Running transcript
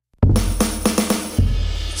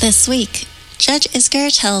This week, Judge Isgur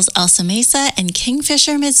tells Alta Mesa and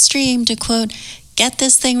Kingfisher Midstream to, quote, get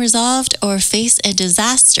this thing resolved or face a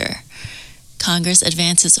disaster. Congress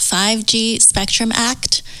advances 5G Spectrum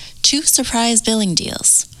Act, 2 surprise billing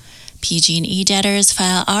deals. PG&E debtors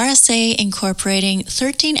file RSA incorporating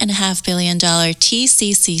 $13.5 billion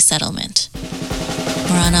TCC settlement.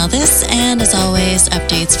 More on all this, and as always,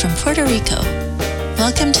 updates from Puerto Rico.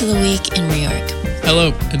 Welcome to the Week in Reorg.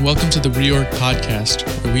 Hello, and welcome to the Reorg Podcast,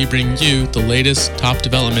 where we bring you the latest top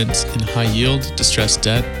developments in high-yield, distressed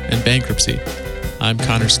debt, and bankruptcy. I'm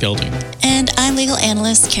Connor Skelding. And I'm legal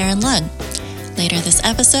analyst Karen Lund. Later this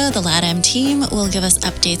episode, the LATAM team will give us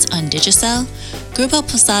updates on Digicel, Grupo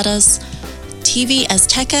Posadas, TV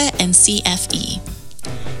Azteca, and CFE.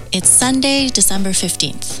 It's Sunday, December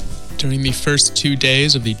 15th. During the first 2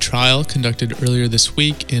 days of the trial conducted earlier this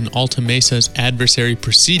week in Alta Mesa's adversary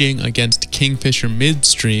proceeding against Kingfisher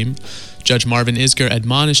Midstream, Judge Marvin Isgur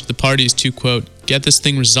admonished the parties to, quote, get this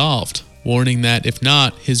thing resolved, warning that if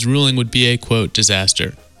not, his ruling would be a, quote,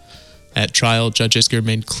 disaster. At trial, Judge Isgur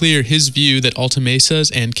made clear his view that Alta Mesa's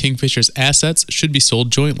and Kingfisher's assets should be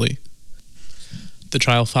sold jointly. The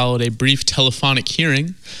trial followed a brief telephonic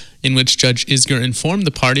hearing in which Judge Isgur informed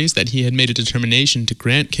the parties that he had made a determination to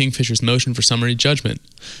grant Kingfisher's motion for summary judgment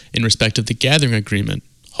in respect of the gathering agreement,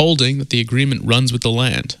 holding that the agreement runs with the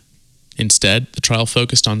land. Instead, the trial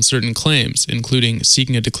focused on certain claims, including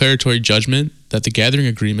seeking a declaratory judgment that the gathering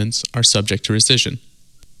agreements are subject to rescission.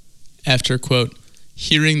 After, quote,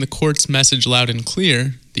 hearing the court's message loud and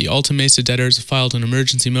clear, the Alta Mesa debtors filed an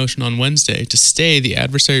emergency motion on Wednesday to stay the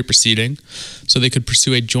adversary proceeding so they could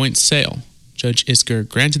pursue a joint sale. Judge Isgur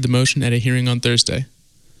granted the motion at a hearing on Thursday.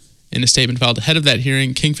 In a statement filed ahead of that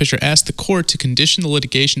hearing, Kingfisher asked the court to condition the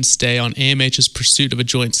litigation stay on AMH's pursuit of a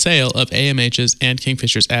joint sale of AMH's and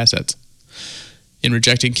Kingfisher's assets. In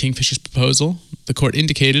rejecting Kingfisher's proposal, the court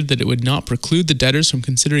indicated that it would not preclude the debtors from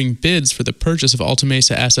considering bids for the purchase of Alta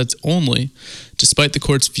Mesa assets only, despite the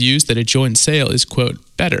court's views that a joint sale is, quote,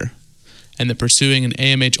 better, and that pursuing an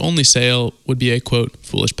AMH-only sale would be a, quote,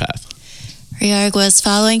 foolish path. Reorg was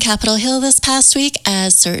following Capitol Hill this past week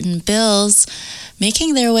as certain bills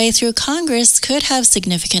making their way through Congress could have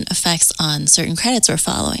significant effects on certain credits we're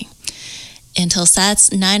following.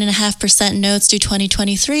 Intelsat's 9.5% notes due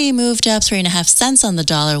 2023 moved up 3.5 cents on the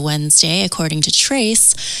dollar Wednesday, according to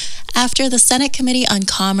Trace, after the Senate Committee on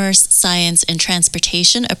Commerce, Science, and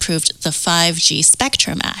Transportation approved the 5G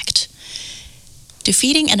Spectrum Act,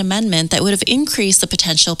 defeating an amendment that would have increased the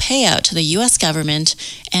potential payout to the U.S. government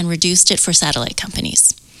and reduced it for satellite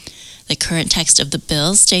companies. The current text of the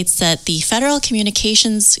bill states that the Federal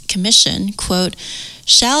Communications Commission, quote,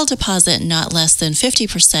 shall deposit not less than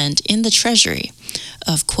 50% in the Treasury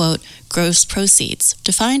of, quote, gross proceeds,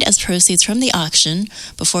 defined as proceeds from the auction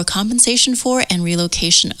before compensation for and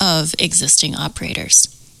relocation of existing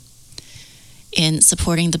operators. In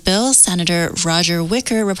supporting the bill, Senator Roger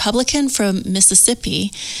Wicker, Republican from Mississippi,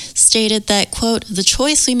 stated that, quote, the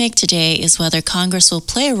choice we make today is whether Congress will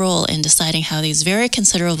play a role in deciding how these very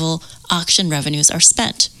considerable auction revenues are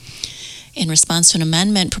spent. In response to an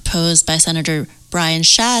amendment proposed by Senator Brian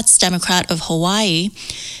Schatz, Democrat of Hawaii,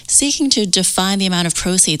 seeking to define the amount of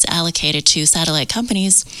proceeds allocated to satellite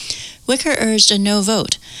companies, Wicker urged a no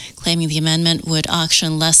vote, claiming the amendment would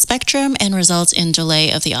auction less spectrum and result in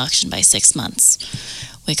delay of the auction by 6 months.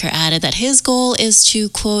 Wicker added that his goal is to,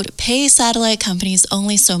 quote, pay satellite companies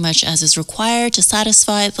only so much as is required to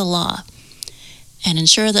satisfy the law and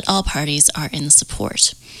ensure that all parties are in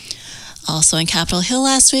support. Also on Capitol Hill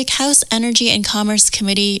last week, House Energy and Commerce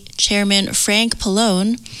Committee Chairman Frank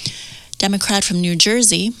Pallone, Democrat from New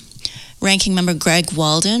Jersey, Ranking Member Greg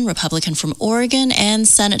Walden, Republican from Oregon, and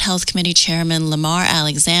Senate Health Committee Chairman Lamar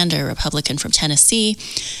Alexander, Republican from Tennessee,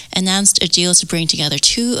 announced a deal to bring together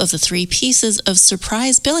 2 of the 3 pieces of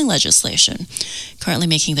surprise billing legislation currently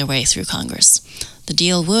making their way through Congress. The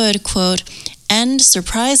deal would, quote, end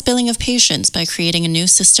surprise billing of patients by creating a new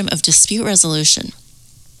system of dispute resolution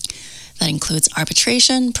that includes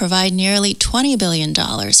arbitration, provide nearly $20 billion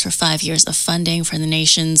for 5 years of funding for the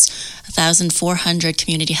nation's 1,400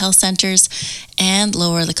 community health centers, and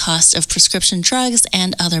lower the cost of prescription drugs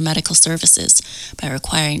and other medical services by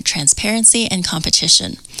requiring transparency and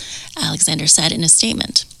competition, Alexander said in a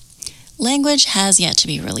statement. Language has yet to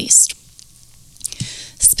be released.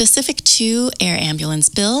 Specific to air ambulance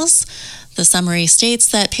bills, the summary states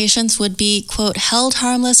that patients would be, quote, held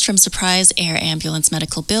harmless from surprise air ambulance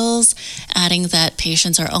medical bills, adding that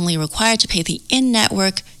patients are only required to pay the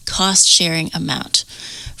in-network cost-sharing amount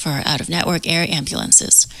for out-of-network air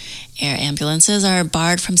ambulances. Air ambulances are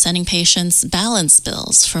barred from sending patients balance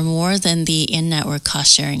bills for more than the in-network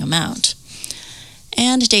cost-sharing amount.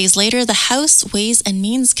 And days later, the House Ways and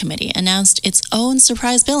Means Committee announced its own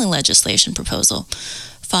surprise billing legislation proposal,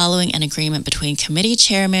 following an agreement between committee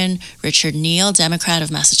chairman Richard Neal, Democrat of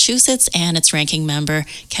Massachusetts, and its ranking member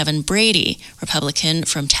Kevin Brady, Republican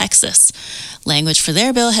from Texas. Language for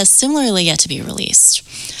their bill has similarly yet to be released.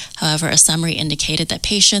 However, a summary indicated that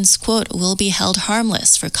patients, quote, will be held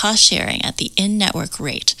harmless for cost sharing at the in-network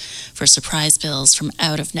rate for surprise bills from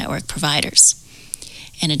out-of-network providers.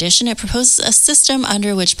 In addition, it proposes a system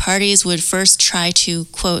under which parties would first try to,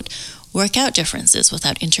 quote, work out differences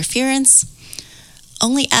without interference.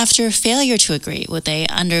 Only after failure to agree would they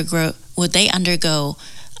undergo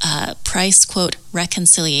price, quote,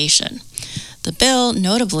 reconciliation. The bill,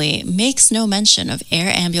 notably, makes no mention of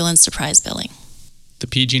air ambulance surprise billing. The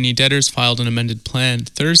PG&E debtors filed an amended plan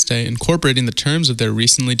Thursday incorporating the terms of their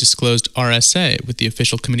recently disclosed RSA with the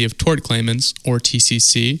Official Committee of Tort Claimants, or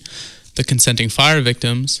TCC, the Consenting Fire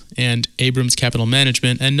Victims, and Abrams Capital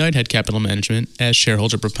Management and Knighthead Capital Management as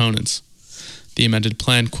shareholder proponents. The amended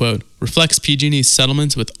plan, quote, reflects PG&E's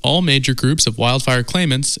settlements with all major groups of wildfire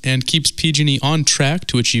claimants and keeps PG&E on track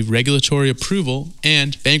to achieve regulatory approval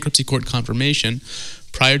and bankruptcy court confirmation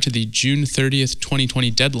prior to the June 30th,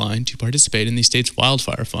 2020 deadline to participate in the state's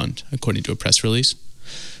wildfire fund, according to a press release.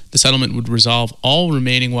 The settlement would resolve all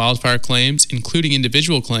remaining wildfire claims, including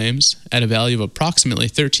individual claims, at a value of approximately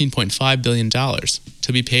 $13.5 billion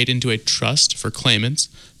to be paid into a trust for claimants,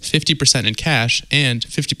 50% in cash and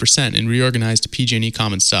 50% in reorganized PG&E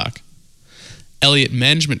common stock. Elliott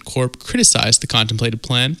Management Corp. criticized the contemplated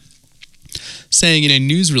plan, saying in a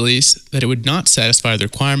news release that it would not satisfy the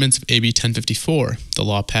requirements of AB 1054, the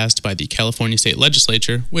law passed by the California State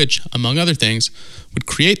Legislature, which, among other things, would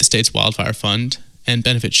create the state's wildfire fund and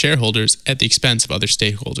benefit shareholders at the expense of other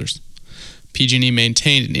stakeholders. PG&E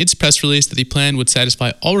maintained in its press release that the plan would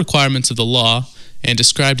satisfy all requirements of the law and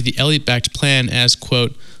described the Elliott-backed plan as,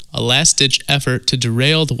 quote, a last-ditch effort to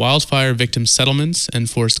derail the wildfire victim settlements and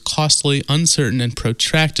force costly, uncertain, and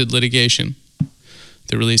protracted litigation.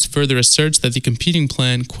 The release further asserts that the competing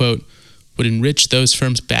plan, quote, would enrich those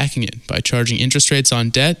firms backing it by charging interest rates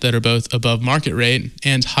on debt that are both above market rate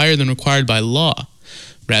and higher than required by law,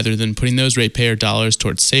 rather than putting those ratepayer dollars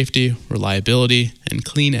towards safety, reliability, and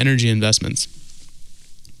clean energy investments.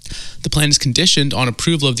 The plan is conditioned on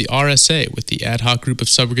approval of the RSA with the ad hoc group of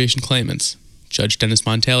subrogation claimants. Judge Dennis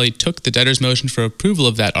Montelli took the debtors' motion for approval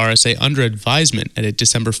of that RSA under advisement at a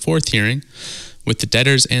December 4th hearing, with the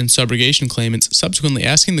debtors and subrogation claimants subsequently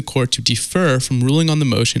asking the court to defer from ruling on the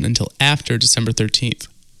motion until after December 13th.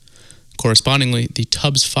 Correspondingly, the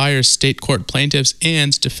Tubbs Fire State Court plaintiffs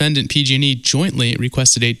and defendant PG&E jointly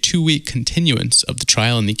requested a 2-week continuance of the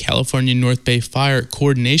trial in the California North Bay Fire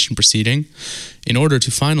Coordination Proceeding in order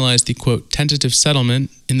to finalize the, quote, tentative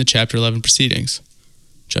settlement in the Chapter 11 proceedings.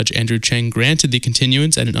 Judge Andrew Cheng granted the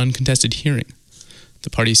continuance at an uncontested hearing.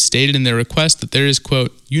 The parties stated in their request that there is,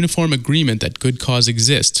 quote, uniform agreement that good cause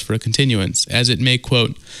exists for a continuance, as it may,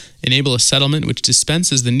 quote, enable a settlement which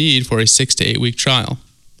dispenses the need for a 6 to 8 week trial.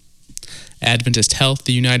 Adventist Health,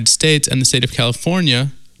 the United States, and the state of California,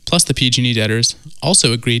 plus the PG&E debtors,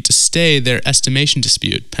 also agreed to stay their estimation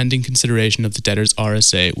dispute pending consideration of the debtors'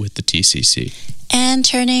 RSA with the TCC. And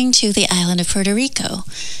turning to the island of Puerto Rico,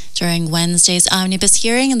 during Wednesday's omnibus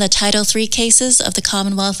hearing in the Title III cases of the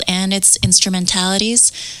Commonwealth and its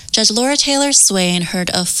instrumentalities, Judge Laura Taylor Swain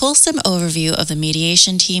heard a fulsome overview of the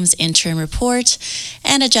mediation team's interim report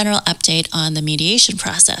and a general update on the mediation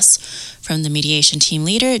process from the mediation team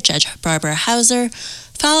leader, Judge Barbara Hauser,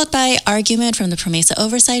 followed by argument from the PROMESA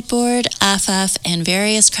Oversight Board, AFAF, and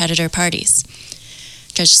various creditor parties.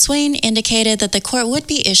 Judge Swain indicated that the court would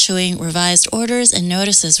be issuing revised orders and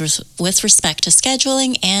notices with respect to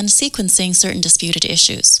scheduling and sequencing certain disputed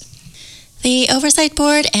issues. The Oversight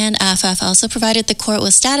Board and AFAF also provided the court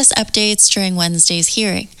with status updates during Wednesday's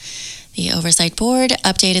hearing. The Oversight Board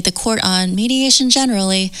updated the court on mediation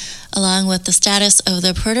generally, along with the status of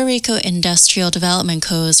the Puerto Rico Industrial Development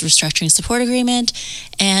Co's Restructuring Support Agreement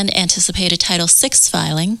and anticipated Title VI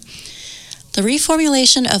filing, the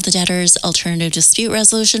reformulation of the debtor's alternative dispute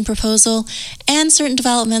resolution proposal, and certain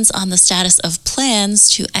developments on the status of plans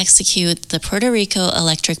to execute the Puerto Rico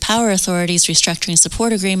Electric Power Authority's Restructuring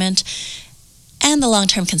Support Agreement and the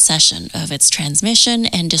long-term concession of its transmission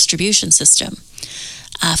and distribution system.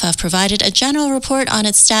 AFAF provided a general report on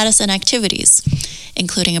its status and activities,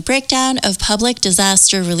 including a breakdown of public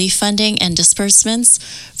disaster relief funding and disbursements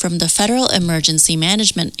from the Federal Emergency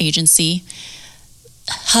Management Agency,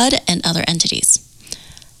 HUD, and other entities.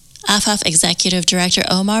 AFAF Executive Director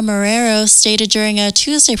Omar Marrero stated during a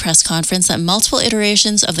Tuesday press conference that multiple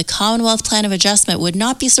iterations of the Commonwealth Plan of Adjustment would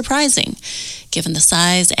not be surprising, given the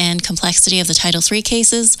size and complexity of the Title III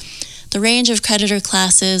cases, the range of creditor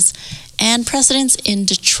classes, and precedents in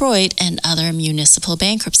Detroit and other municipal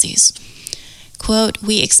bankruptcies. Quote,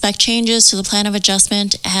 "We expect changes to the Plan of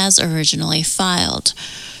Adjustment as originally filed.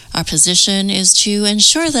 Our position is to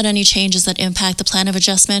ensure that any changes that impact the Plan of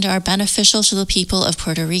Adjustment are beneficial to the people of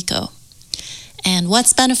Puerto Rico." And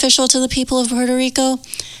what's beneficial to the people of Puerto Rico?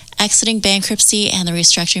 Exiting bankruptcy and the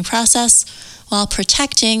restructuring process while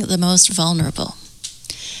protecting the most vulnerable.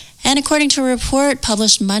 And according to a report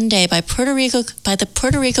published Monday by the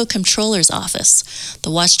Puerto Rico Comptroller's Office,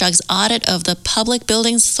 the watchdog's audit of the Public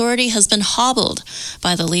Buildings Authority has been hobbled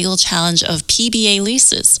by the legal challenge of PBA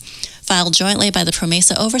leases, filed jointly by the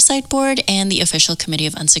PROMESA Oversight Board and the Official Committee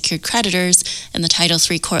of Unsecured Creditors in the Title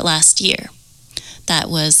III Court last year.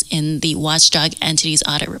 That was in the Watchdog Entities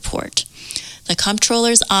Audit Report. The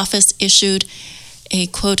Comptroller's Office issued a,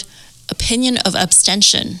 quote, opinion of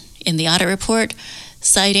abstention in the audit report,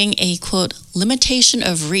 citing a, quote, limitation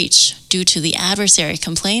of reach due to the adversary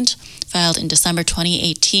complaint filed in December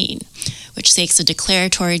 2018, which seeks a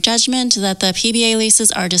declaratory judgment that the PBA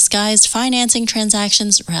leases are disguised financing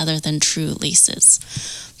transactions rather than true leases.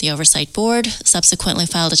 The Oversight Board subsequently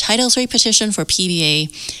filed a Title III petition for PBA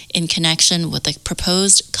in connection with the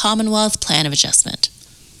proposed Commonwealth Plan of Adjustment.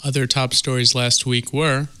 Other top stories last week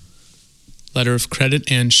were: letter of credit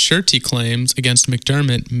and surety claims against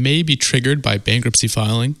McDermott may be triggered by bankruptcy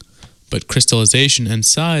filing, but crystallization and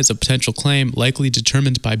size of potential claim likely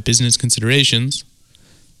determined by business considerations.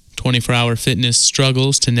 24-Hour Fitness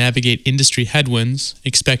struggles to navigate industry headwinds,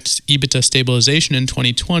 expects EBITDA stabilization in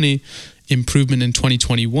 2020, improvement in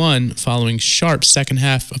 2021 following sharp second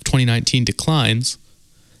half of 2019 declines,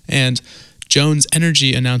 and Jones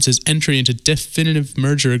Energy announces entry into definitive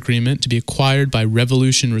merger agreement to be acquired by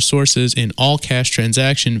Revolution Resources in all-cash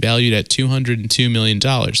transaction valued at $202 million.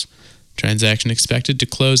 Transaction expected to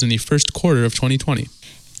close in the first quarter of 2020.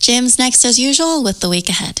 Jim's next as usual with the week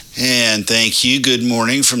ahead. And thank you. Good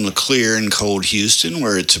morning from the clear and cold Houston,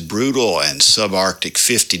 where it's a brutal and subarctic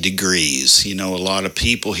 50 degrees. You know, a lot of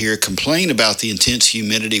people here complain about the intense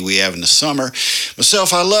humidity we have in the summer.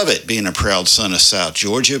 Myself, I love it, being a proud son of South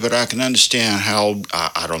Georgia, but I can understand how,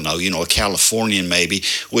 I don't know, a Californian maybe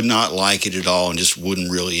would not like it at all and just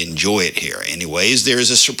wouldn't really enjoy it here. Anyways, there is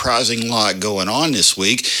a surprising lot going on this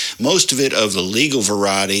week, most of it of the legal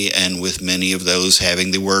variety, and with many of those having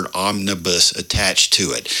the word omnibus attached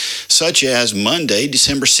to it. Such as Monday,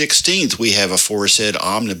 December 16th, we have aforesaid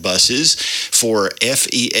omnibuses for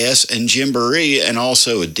FES and Gymboree, and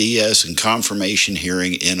also a DS and confirmation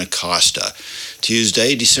hearing in Acosta.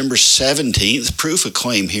 Tuesday, December 17th, proof of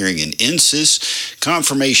claim hearing in Insys,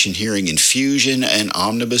 confirmation hearing in Fusion, and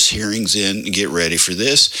omnibus hearings in, get ready for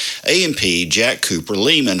this, A&P, Jack Cooper,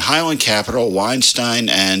 Lehman, Highland Capital, Weinstein,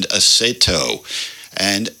 and Aceto.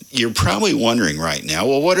 And you're probably wondering right now,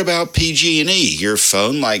 well, what about PG&E? Your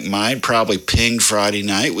phone, like mine, probably pinged Friday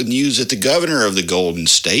night with news that the governor of the Golden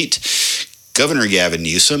State, Governor Gavin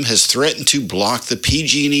Newsom, has threatened to block the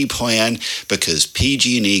PG&E plan because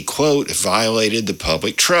PG&E, quote, violated the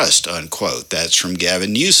public trust, unquote. That's from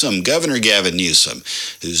Gavin Newsom, Governor Gavin Newsom,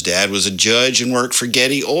 whose dad was a judge and worked for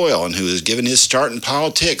Getty Oil, and who was given his start in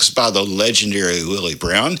politics by the legendary Willie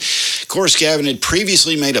Brown. Of course, Gavin had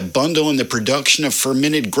previously made a bundle in the production of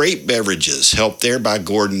fermented grape beverages, helped there by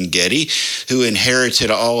Gordon Getty, who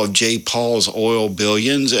inherited all of J. Paul's oil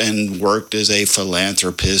billions and worked as a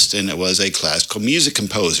philanthropist and was a classical music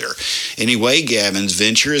composer. Anyway, Gavin's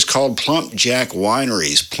venture is called Plump Jack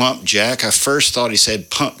Wineries. Plump Jack, I first thought he said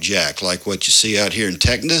Pump Jack, like what you see out here in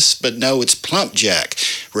Texas, but no, it's Plump Jack,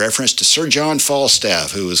 reference to Sir John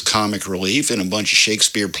Falstaff, who was comic relief in a bunch of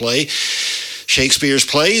Shakespeare's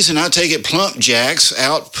plays, and I take it Plump Jack's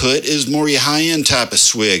output is more your high-end type of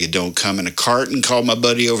swig. It don't come in a carton. Called my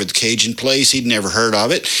buddy over at the Cajun Place. He'd never heard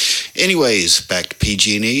of it. Anyways, back to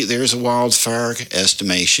PG&E. There's a wildfire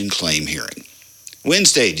estimation claim hearing.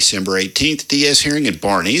 Wednesday, December 18th, DS hearing at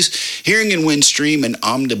Barney's, hearing in Windstream, and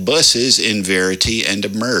omnibuses in Verity and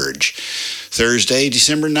Emerge. Thursday,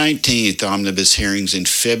 December 19th, omnibus hearings in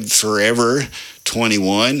Feb Forever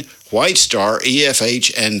 21, White Star,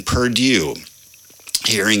 EFH, and Purdue.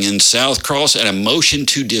 Hearing in South Cross, and a motion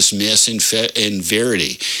to dismiss in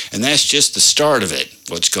Verity. And that's just the start of it.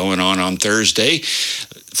 What's going on Thursday?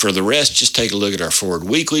 For the rest, just take a look at our Forward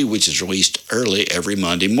Weekly, which is released early every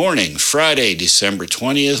Monday morning. Friday, December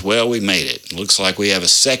 20th, well, we made it. Looks like we have a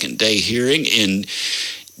second day hearing in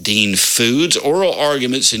Dean Foods, oral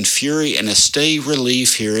arguments in Fury, and a stay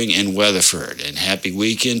relief hearing in Weatherford. And happy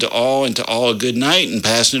weekend to all, and to all a good night, and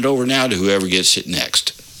passing it over now to whoever gets it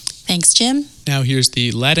next. Thanks, Jim. Now here's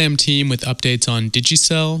the LATAM team with updates on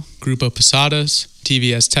Digicel, Grupo Posadas, TV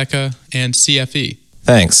Azteca, and CFE.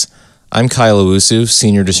 Thanks. I'm Kyle Owusu,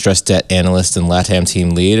 Senior Distressed Debt Analyst and LATAM Team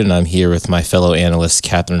Lead, and I'm here with my fellow analysts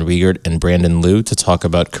Catherine Wiegert and Brandon Liu to talk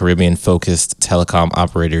about Caribbean-focused telecom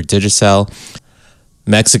operator Digicel,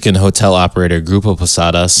 Mexican hotel operator Grupo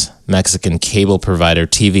Posadas, Mexican cable provider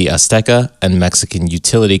TV Azteca, and Mexican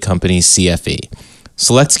utility company CFE.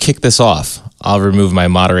 So let's kick this off. I'll remove my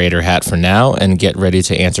moderator hat for now and get ready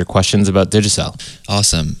to answer questions about Digicel.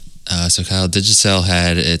 Awesome. So Kyle, Digicel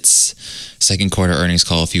had its second quarter earnings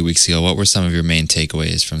call a few weeks ago. What were some of your main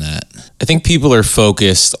takeaways from that? I think people are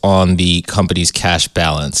focused on the company's cash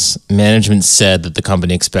balance. Management said that the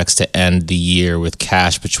company expects to end the year with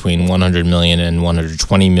cash between $100 million and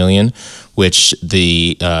 $120 million, which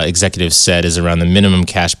the executive said is around the minimum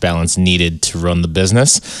cash balance needed to run the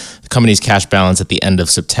business. The company's cash balance at the end of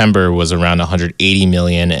September was around $180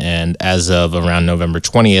 million, and as of around November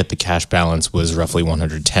 20th, the cash balance was roughly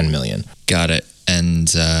 $110 million. Got it. And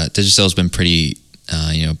Digicel has been pretty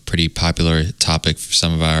popular topic for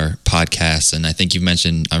some of our podcasts, and I think you've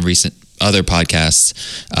mentioned on recent other podcasts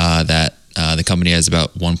that the company has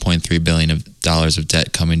about $1.3 billion of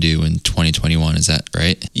debt coming due in 2021. Is that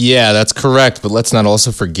right? Yeah, that's correct. But let's not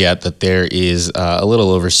also forget that there is a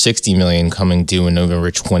little over $60 million coming due in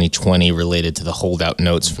November 2020 related to the holdout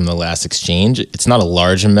notes from the last exchange. It's not a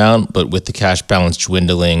large amount, but with the cash balance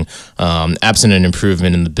dwindling, absent an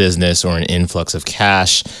improvement in the business or an influx of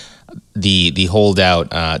cash, the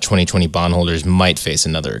holdout 2020 bondholders might face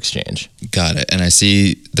another exchange. Got it. And I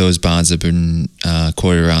see those bonds have been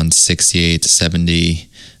quoted around 68 to 70.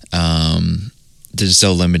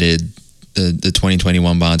 Digicel Limited, the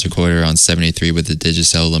 2021 bonds are quoted around 73, but the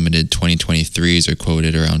Digicel Limited 2023s are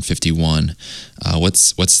quoted around 51.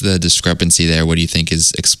 What's the discrepancy there? What do you think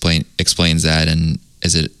explains that? And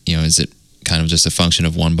is it kind of just a function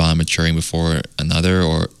of one bond maturing before another,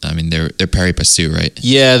 or they're pari passu, right?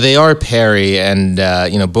 Yeah, they are pari, and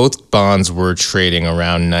both bonds were trading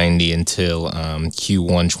around 90 until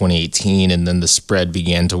Q1 2018, and then the spread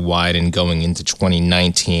began to widen going into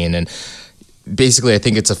 2019. And basically, I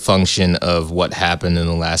think it's a function of what happened in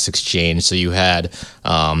the last exchange. So you had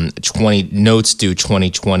 20 notes due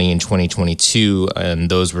 2020 and 2022, and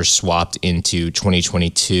those were swapped into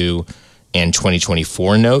 2022 and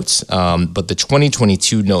 2024 notes, but the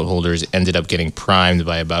 2022 note holders ended up getting primed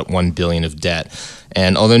by about $1 billion of debt.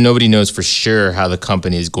 And although nobody knows for sure how the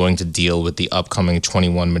company is going to deal with the upcoming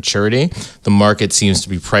 21 maturity, the market seems to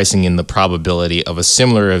be pricing in the probability of a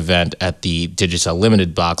similar event at the Digicel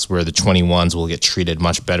Limited box, where the 21s will get treated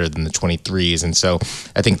much better than the 23s. And so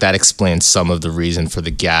I think that explains some of the reason for the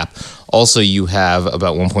gap. Also, you have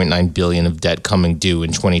about $1.9 billion of debt coming due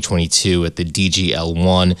in 2022 at the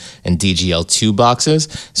DGL1 and DGL2 boxes.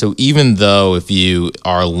 So even though if you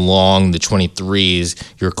are long the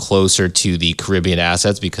 23s, you're closer to the Caribbean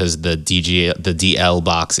assets because the DL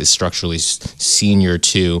box is structurally senior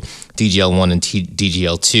to DGL1 and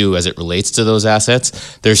DGL2 as it relates to those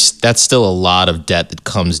assets. That's still a lot of debt that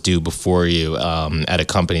comes due before you at a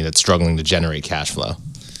company that's struggling to generate cash flow.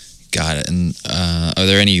 Got it. And are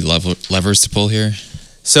there any levers to pull here?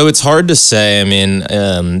 So it's hard to say. I mean,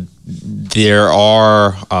 there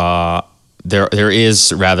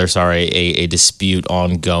is a dispute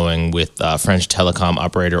ongoing with French telecom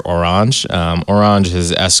operator Orange. Orange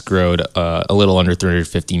has escrowed a little under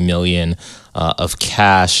 $350 million of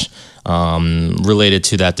cash related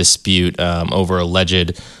to that dispute over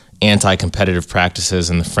alleged anti-competitive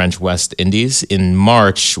practices in the French West Indies. In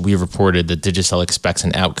March, we reported that Digicel expects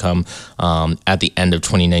an outcome at the end of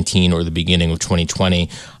 2019 or the beginning of 2020.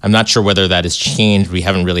 I'm not sure whether that has changed. We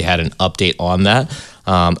haven't really had an update on that.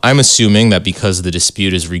 I'm assuming that because the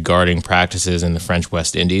dispute is regarding practices in the French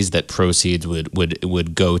West Indies, that proceeds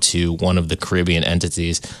would go to one of the Caribbean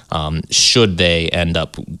entities should they end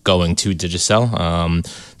up going to Digicel.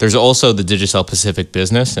 There's also the Digicel Pacific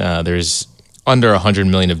business. There's under $100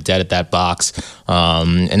 million of debt at that box.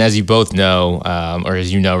 And as you both know, or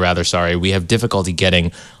as you know rather, we have difficulty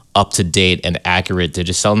getting up-to-date and accurate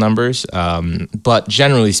Digicel numbers. But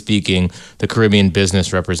generally speaking, the Caribbean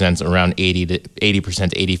business represents around 80% to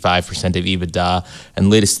 85% of EBITDA, and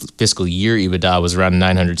latest fiscal year EBITDA was around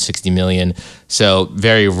 $960 million. So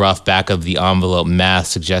very rough back-of-the-envelope math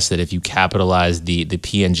suggests that if you capitalize the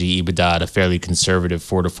PNG EBITDA at a fairly conservative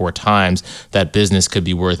 4 to 4 times, that business could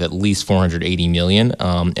be worth at least $480 million.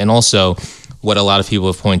 And also, what a lot of people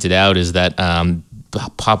have pointed out is that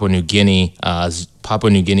Papua New Guinea's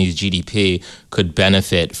Papua New Guinea's GDP could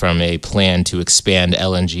benefit from a plan to expand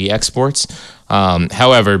LNG exports.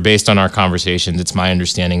 However, based on our conversations, it's my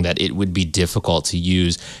understanding that it would be difficult to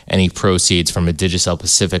use any proceeds from a Digicel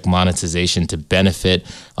Pacific monetization to benefit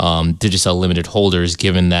Digicel Limited holders,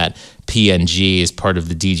 given that PNG is part of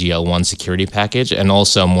the DGL1 security package. And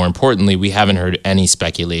also, more importantly, we haven't heard any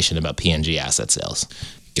speculation about PNG asset sales.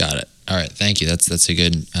 Got it. All right, thank you. That's a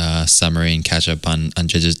good summary and catch up on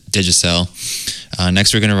Digicel.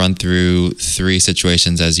 Next, we're going to run through three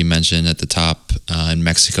situations, as you mentioned at the top, in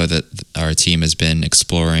Mexico that our team has been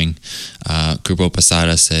exploring. Grupo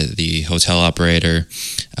Posadas, the hotel operator,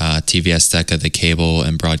 TV Azteca, the cable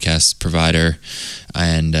and broadcast provider,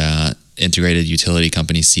 and integrated utility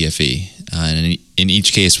company CFE. And in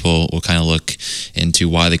each case, we'll kind of look into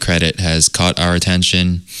why the credit has caught our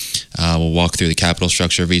attention. We'll walk through the capital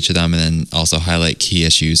structure of each of them and then also highlight key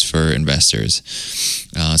issues for investors.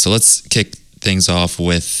 So let's kick things off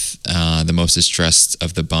with the most distressed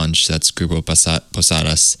of the bunch. That's Grupo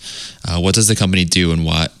Posadas. What does the company do and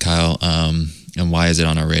why, Kyle, and why is it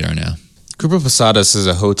on our radar now? Grupo Posadas is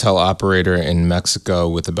a hotel operator in Mexico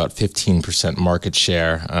with about 15% market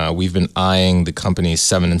share. We've been eyeing the company's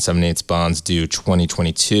 7 7/8 bonds due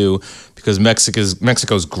 2022 because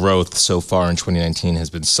Mexico's growth so far in 2019 has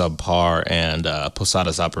been subpar, and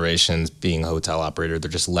Posadas operations, being a hotel operator, they're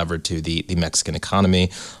just levered to the Mexican economy.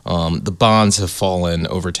 The bonds have fallen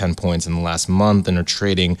over 10 points in the last month and are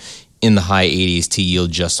trading in the high 80s to yield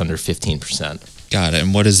just under 15%. Got it.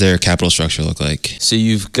 And what does their capital structure look like? So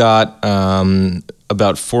you've got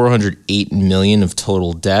about $408 million of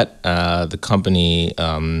total debt. The company,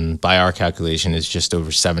 by our calculation, is just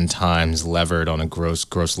over 7 times levered on a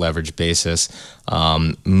gross leverage basis.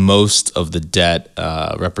 Most of the debt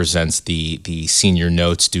represents the senior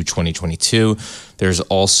notes due 2022. There's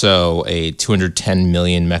also a 210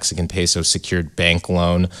 million Mexican peso secured bank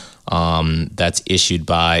loan that's issued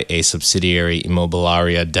by a subsidiary,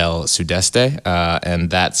 Inmobiliaria del Sudeste,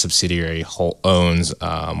 and that subsidiary owns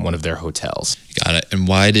one of their hotels. Got it. And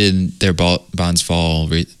why did their bonds fall,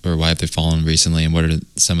 or why have they fallen recently, and what are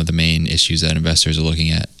some of the main issues that investors are looking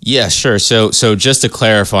at? Yeah, sure. So just to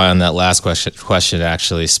clarify on that last question,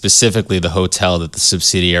 actually, specifically the hotel that the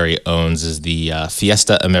subsidiary owns is the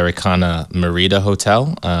Fiesta Americana Merida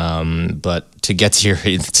Hotel. But to get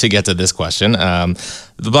to this question,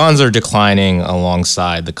 the bonds are declining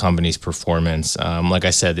alongside the company's performance. Like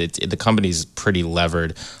I said, the company's pretty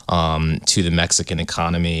levered to the Mexican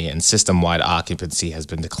economy, and system-wide occupancy has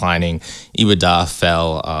been declining. EBITDA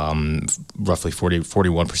fell roughly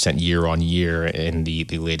 41% year on year in the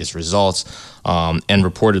latest results, and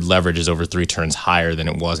reported leverage is over 3 turns higher than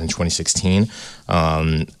it was in 2016.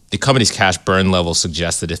 The company's cash burn level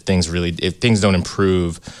suggests that if things don't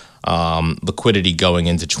improve, liquidity going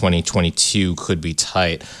into 2022 could be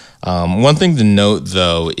tight. One thing to note,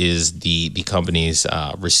 though, is the company's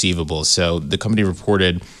receivables. So the company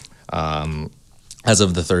reported, as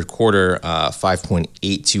of the third quarter,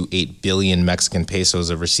 5.828 billion Mexican pesos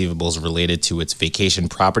of receivables related to its vacation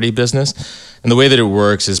property business. And the way that it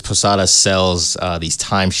works is Posadas sells these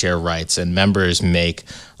timeshare rights, and members make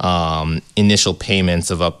initial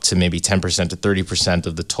payments of up to maybe 10% to 30%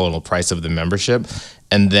 of the total price of the membership.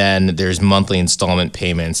 And then there's monthly installment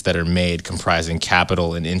payments that are made comprising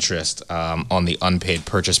capital and interest on the unpaid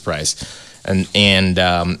purchase price.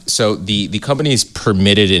 So the company's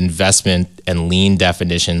permitted investment and lien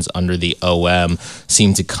definitions under the OM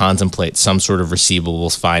seem to contemplate some sort of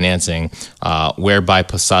receivables financing, whereby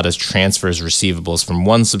Posadas transfers receivables from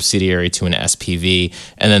one subsidiary to an SPV,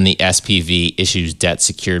 and then the SPV issues debt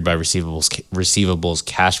secured by receivables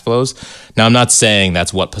cash flows. Now, I'm not saying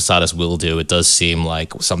that's what Posadas will do. It does seem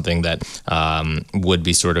like something that would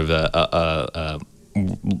be sort of a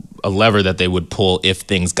lever that they would pull if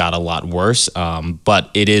things got a lot worse, but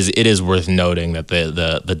it is worth noting that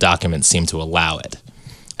the documents seem to allow it.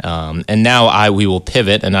 And now we will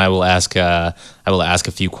pivot, and I will ask a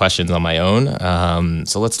few questions on my own.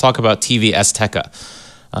 So let's talk about TV Azteca.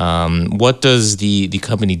 What does the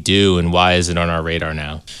company do, and why is it on our radar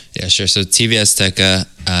now? Yeah, sure. So TV Azteca,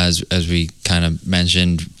 as we kind of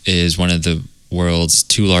mentioned, is one of the world's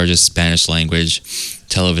 2 largest Spanish language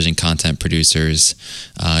television content producers.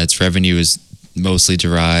 Its revenue is mostly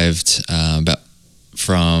derived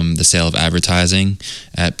from the sale of advertising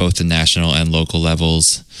at both the national and local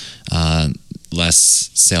levels, less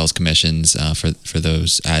sales commissions for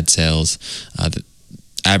those ad sales. The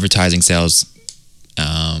advertising sales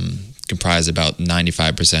comprise about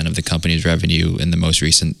 95% of the company's revenue in the most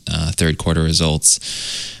recent third quarter results.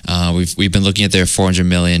 We've been looking at their $400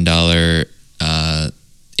 million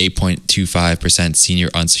 8.25% senior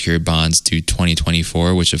unsecured bonds due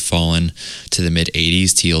 2024, which have fallen to the mid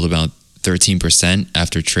 80s to yield about 13%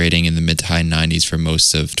 after trading in the mid to high 90s for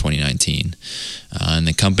most of 2019. And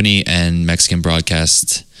the company and Mexican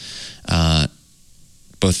broadcast,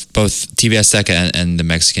 both TV Azteca and the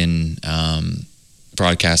Mexican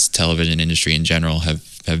broadcast television industry in general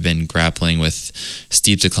have been grappling with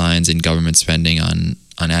steep declines in government spending on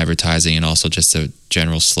advertising and also just a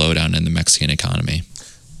general slowdown in the Mexican economy.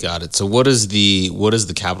 Got it. So what does the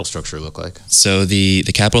capital structure look like? So the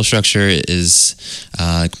capital structure is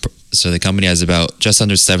so the company has about just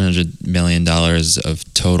under $700 million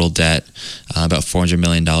of total debt. About $400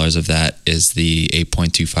 million of that is the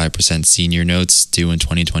 8.25% senior notes due in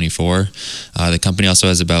 2024. The company also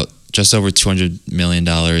has about just over $200 million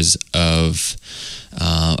of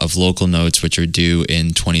local notes, which are due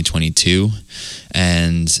in 2022,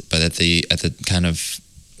 but at the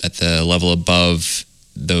level above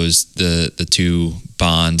those, the two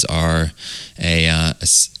bonds are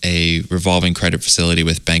a revolving credit facility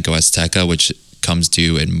with Banco Azteca, which comes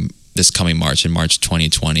due in this coming March, in March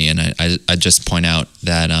 2020. And I just point out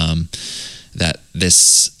that that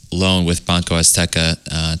this loan with Banco Azteca,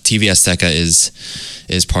 TV Azteca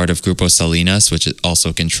is part of Grupo Salinas, which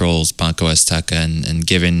also controls Banco Azteca, and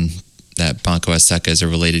given that Banco Azteca is a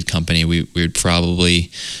related company, we would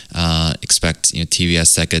probably expect TV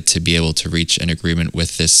Azteca to be able to reach an agreement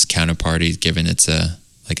with this counterparty, given it's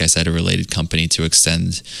like I said, a related company, to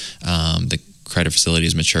extend the credit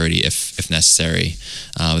facility's maturity if necessary.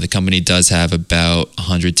 The company does have about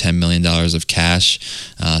 $110 million of cash,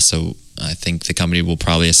 so I think the company will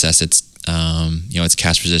probably assess its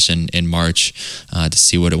cash position in March to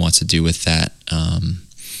see what it wants to do with that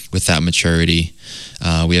maturity.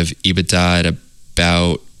 We have EBITDA at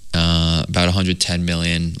about 110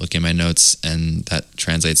 million. Looking at my notes, and that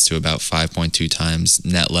translates to about 5.2 times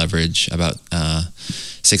net leverage, about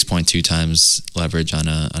 6.2 times leverage on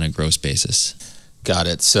a gross basis. Got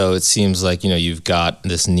it. So it seems like, you've got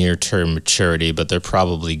this near-term maturity, but they're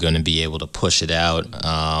probably going to be able to push it out.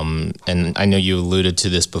 And I know you alluded to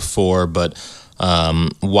this before, but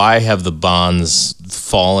why have the bonds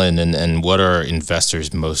fallen, and what are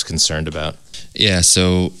investors most concerned about? Yeah,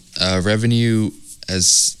 so revenue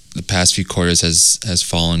as the past few quarters has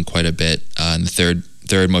fallen quite a bit. In the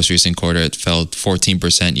third most recent quarter, it fell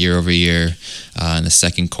 14% year over year. In the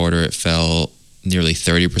second quarter, it fell nearly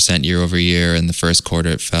 30% year over year. In the first quarter,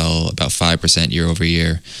 it fell about 5% year over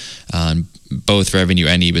year. Both revenue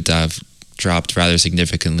and EBITDA have dropped rather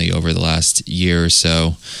significantly over the last year or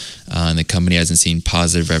so. And the company hasn't seen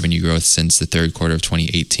positive revenue growth since the third quarter of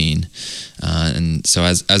 2018. And so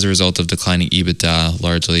as a result of declining EBITDA,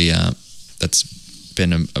 largely that's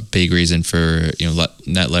been a big reason for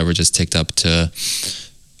net leverage has ticked up to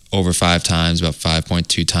over 5 times, about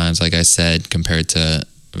 5.2 times, like I said, compared to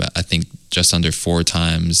I think just under 4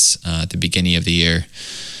 times at the beginning of the year.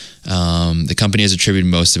 The company has attributed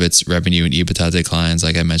most of its revenue and EBITDA declines,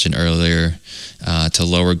 like I mentioned earlier, to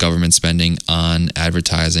lower government spending on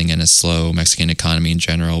advertising and a slow Mexican economy in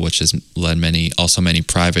general, which has led many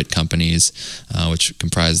private companies, which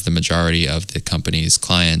comprise the majority of the company's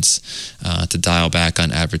clients, to dial back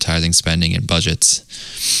on advertising spending and budgets.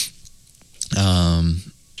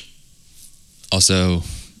 Also,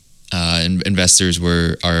 investors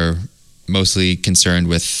are mostly concerned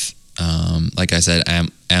with, like I said,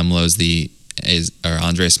 AMLO's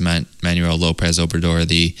Andres Manuel Lopez Obrador,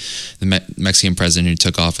 the Mexican president who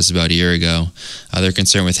took office about a year ago. They're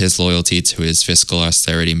concerned with his loyalty to his fiscal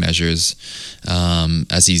austerity measures,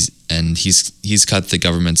 as he's cut the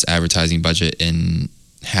government's advertising budget in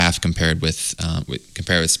half compared with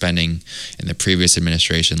spending in the previous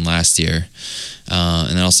administration last year.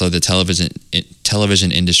 And also the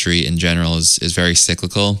television industry in general is very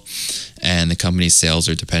cyclical, and the company's sales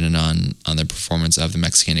are dependent on the performance of the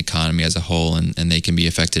Mexican economy as a whole, and they can be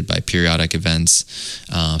affected by periodic events,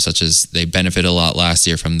 such as they benefited a lot last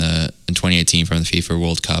year in 2018 from the FIFA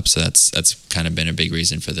World Cup. So that's kind of been a big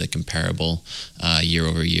reason for the comparable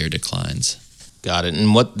year-over-year declines. Got it.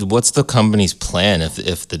 And what's the company's plan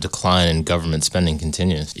if the decline in government spending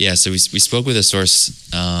continues? Yeah, so we spoke with a source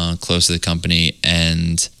close to the company,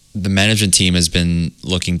 and the management team has been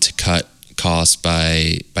looking to cut costs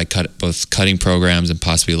by cutting programs and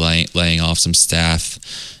possibly laying off some staff.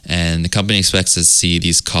 And the company expects to see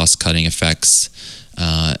these cost-cutting effects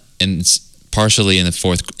partially in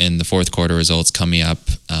the fourth quarter results coming up.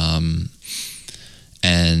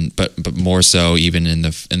 But more so even in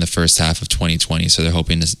the first half of 2020. So they're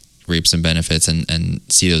hoping to reap some benefits and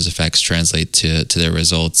see those effects translate to their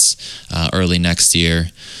results early next year.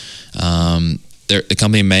 the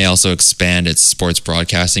company may also expand its sports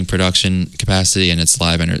broadcasting production capacity and its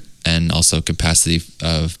and also capacity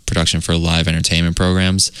of production for live entertainment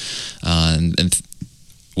programs.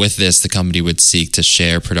 With this, the company would seek to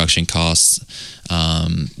share production costs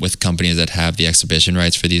with companies that have the exhibition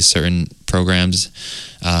rights for these certain programs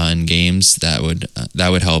and games. That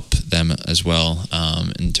would help them as well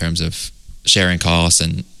in terms of sharing costs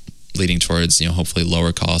and leading towards hopefully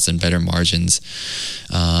lower costs and better margins.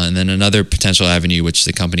 And then another potential avenue which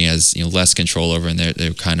the company has less control over and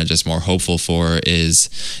they're kind of just more hopeful for is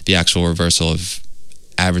the actual reversal of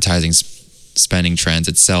advertising spending trends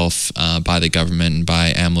itself by the government and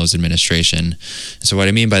by AMLO's administration. So what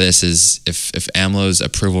I mean by this is if AMLO's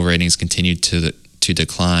approval ratings continue to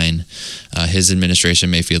decline, his administration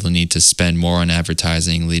may feel the need to spend more on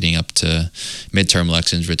advertising leading up to midterm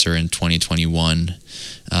elections, which are in 2021.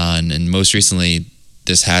 And most recently,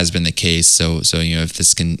 this has been the case. So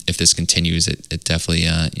if this continues, it definitely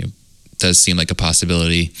does seem like a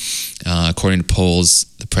possibility. According to polls,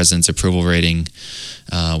 the president's approval rating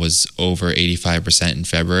was over 85% in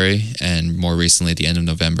February, and more recently, at the end of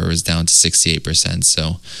November, was down to 68%.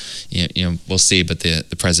 So, we'll see. But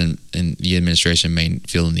the president and the administration may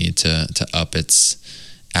feel the need to up its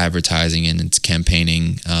advertising and its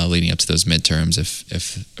campaigning leading up to those midterms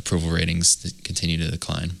if approval ratings continue to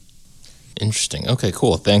decline. Interesting. Okay,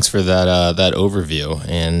 cool. Thanks for that overview.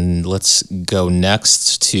 And let's go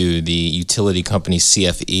next to the utility company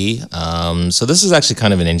CFE. So this is actually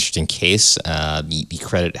kind of an interesting case. The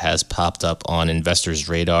credit has popped up on investors'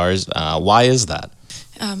 radars. Why is that?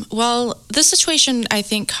 Well, this situation, I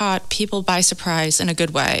think, caught people by surprise in a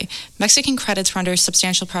good way. Mexican credits were under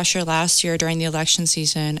substantial pressure last year during the election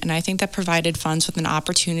season, and I think that provided funds with an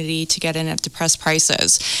opportunity to get in at depressed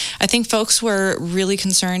prices. I think folks were really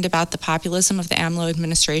concerned about the populism of the AMLO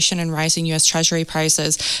administration and rising U.S. Treasury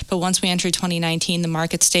prices, but once we entered 2019, the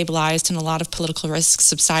market stabilized and a lot of political risks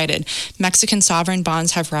subsided. Mexican sovereign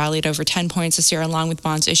bonds have rallied over 10 points this year, along with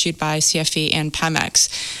bonds issued by CFE and Pemex.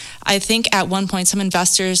 I think at one point some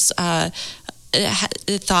investors thought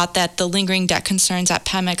that the lingering debt concerns at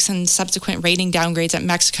Pemex and subsequent rating downgrades at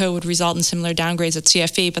Mexico would result in similar downgrades at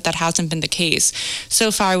CFE, but that hasn't been the case.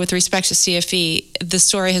 So far, with respect to CFE, the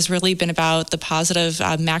story has really been about the positive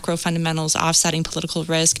macro fundamentals offsetting political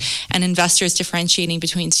risk and investors differentiating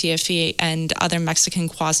between CFE and other Mexican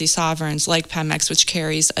quasi-sovereigns like Pemex, which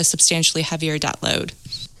carries a substantially heavier debt load.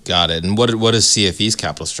 Got it. And what is CFE's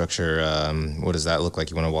capital structure? What does that look like?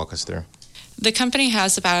 You want to walk us through? The company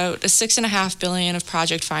has about $6.5 billion of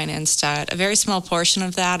project finance debt. A very small portion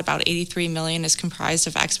of that, about $83 million, is comprised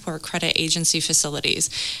of export credit agency facilities.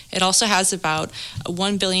 It also has about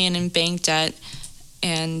 $1 billion in bank debt,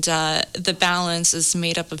 and the balance is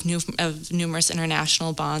made up of numerous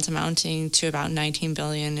international bonds amounting to about $19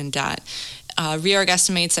 billion in debt. Reorg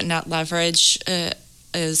estimates that net leverage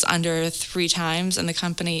is under 3 times, and the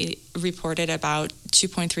company reported about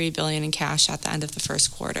 $2.3 billion in cash at the end of the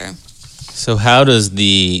first quarter. So how does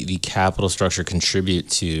the capital structure contribute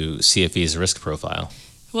to CFE's risk profile?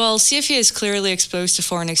 Well, CFE is clearly exposed to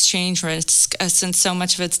foreign exchange risk since so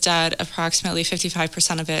much of its debt, approximately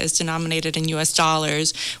 55% of it, is denominated in U.S.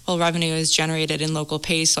 dollars, while revenue is generated in local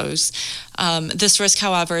pesos. This risk,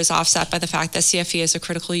 however, is offset by the fact that CFE is a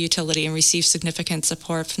critical utility and receives significant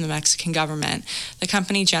support from the Mexican government. The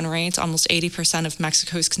company generates almost 80% of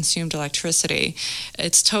Mexico's consumed electricity.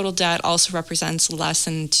 Its total debt also represents less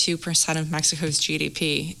than 2% of Mexico's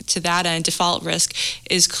GDP. To that end, default risk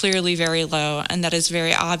is clearly very low, and that is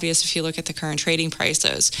very obvious if you look at the current trading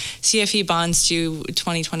prices. CFE bonds due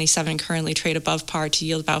 2027 currently trade above par to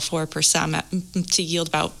yield about 4%.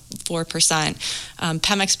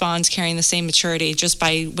 Pemex bonds carrying the same maturity, just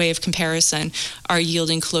by way of comparison, are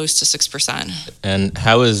yielding close to 6%. And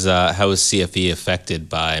how is CFE affected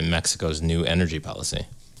by Mexico's new energy policy?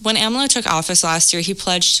 When AMLO took office last year, he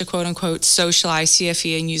pledged to quote-unquote socialize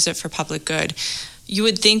CFE and use it for public good. You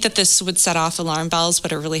would think that this would set off alarm bells,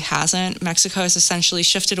 but it really hasn't. Mexico has essentially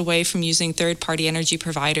shifted away from using third-party energy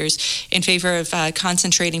providers in favor of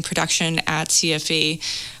concentrating production at CFE.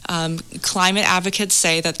 Climate advocates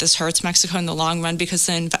say that this hurts Mexico in the long run because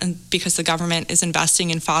the government is investing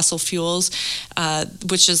in fossil fuels,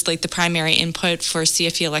 which is like the primary input for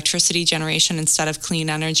CFE electricity generation instead of clean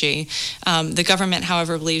energy. The government,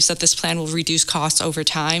 however, believes that this plan will reduce costs over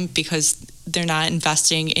time because they're not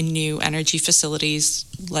investing in new energy facilities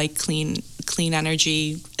like clean clean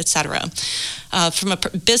energy, etc. From a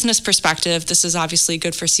business perspective, this is obviously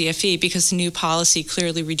good for CFE because the new policy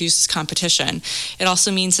clearly reduces competition. It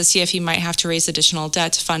also means that CFE might have to raise additional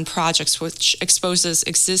debt to fund projects, which exposes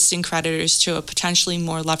existing creditors to a potentially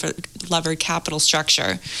more levered capital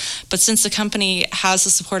structure. But since the company has the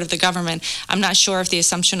support of the government, I'm not sure if the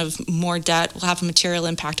assumption of more debt will have a material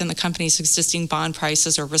impact on the company's existing bond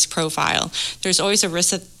prices or risk profile. There's always a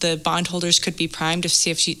risk that the bondholders could be primed if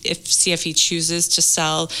CFE chooses to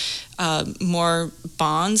sell more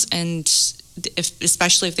bonds, and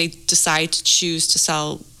especially if they decide to choose to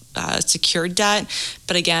sell secured debt.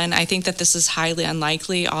 But again, I think that this is highly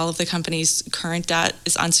unlikely. All of the company's current debt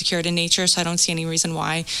is unsecured in nature, so I don't see any reason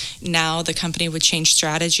why now the company would change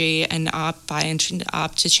strategy and opt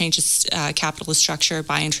to change its capital structure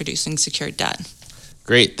by introducing secured debt.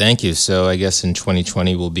 Great, thank you. So I guess in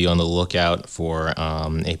 2020, we'll be on the lookout for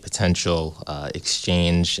a potential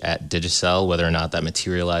exchange at Digicel. Whether or not that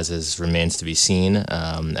materializes remains to be seen.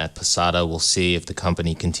 At Posada, we'll see if the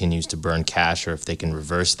company continues to burn cash or if they can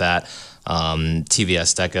reverse that. TV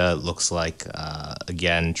Azteca looks like,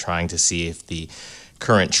 again, trying to see if the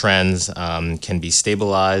current trends can be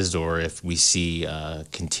stabilized or if we see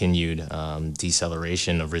continued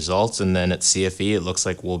deceleration of results. And then at CFE, it looks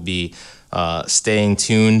like we'll be staying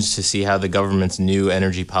tuned to see how the government's new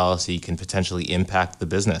energy policy can potentially impact the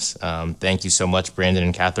business. Thank you so much, Brandon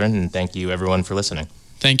and Catherine, and thank you everyone for listening.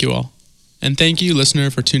 Thank you all. And thank you, listener,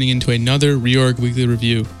 for tuning into another Reorg Weekly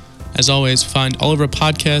Review. As always, find all of our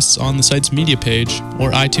podcasts on the site's media page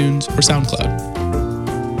or iTunes or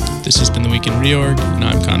SoundCloud. This has been The Week in Reorg, and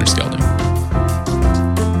I'm Connor Skelding.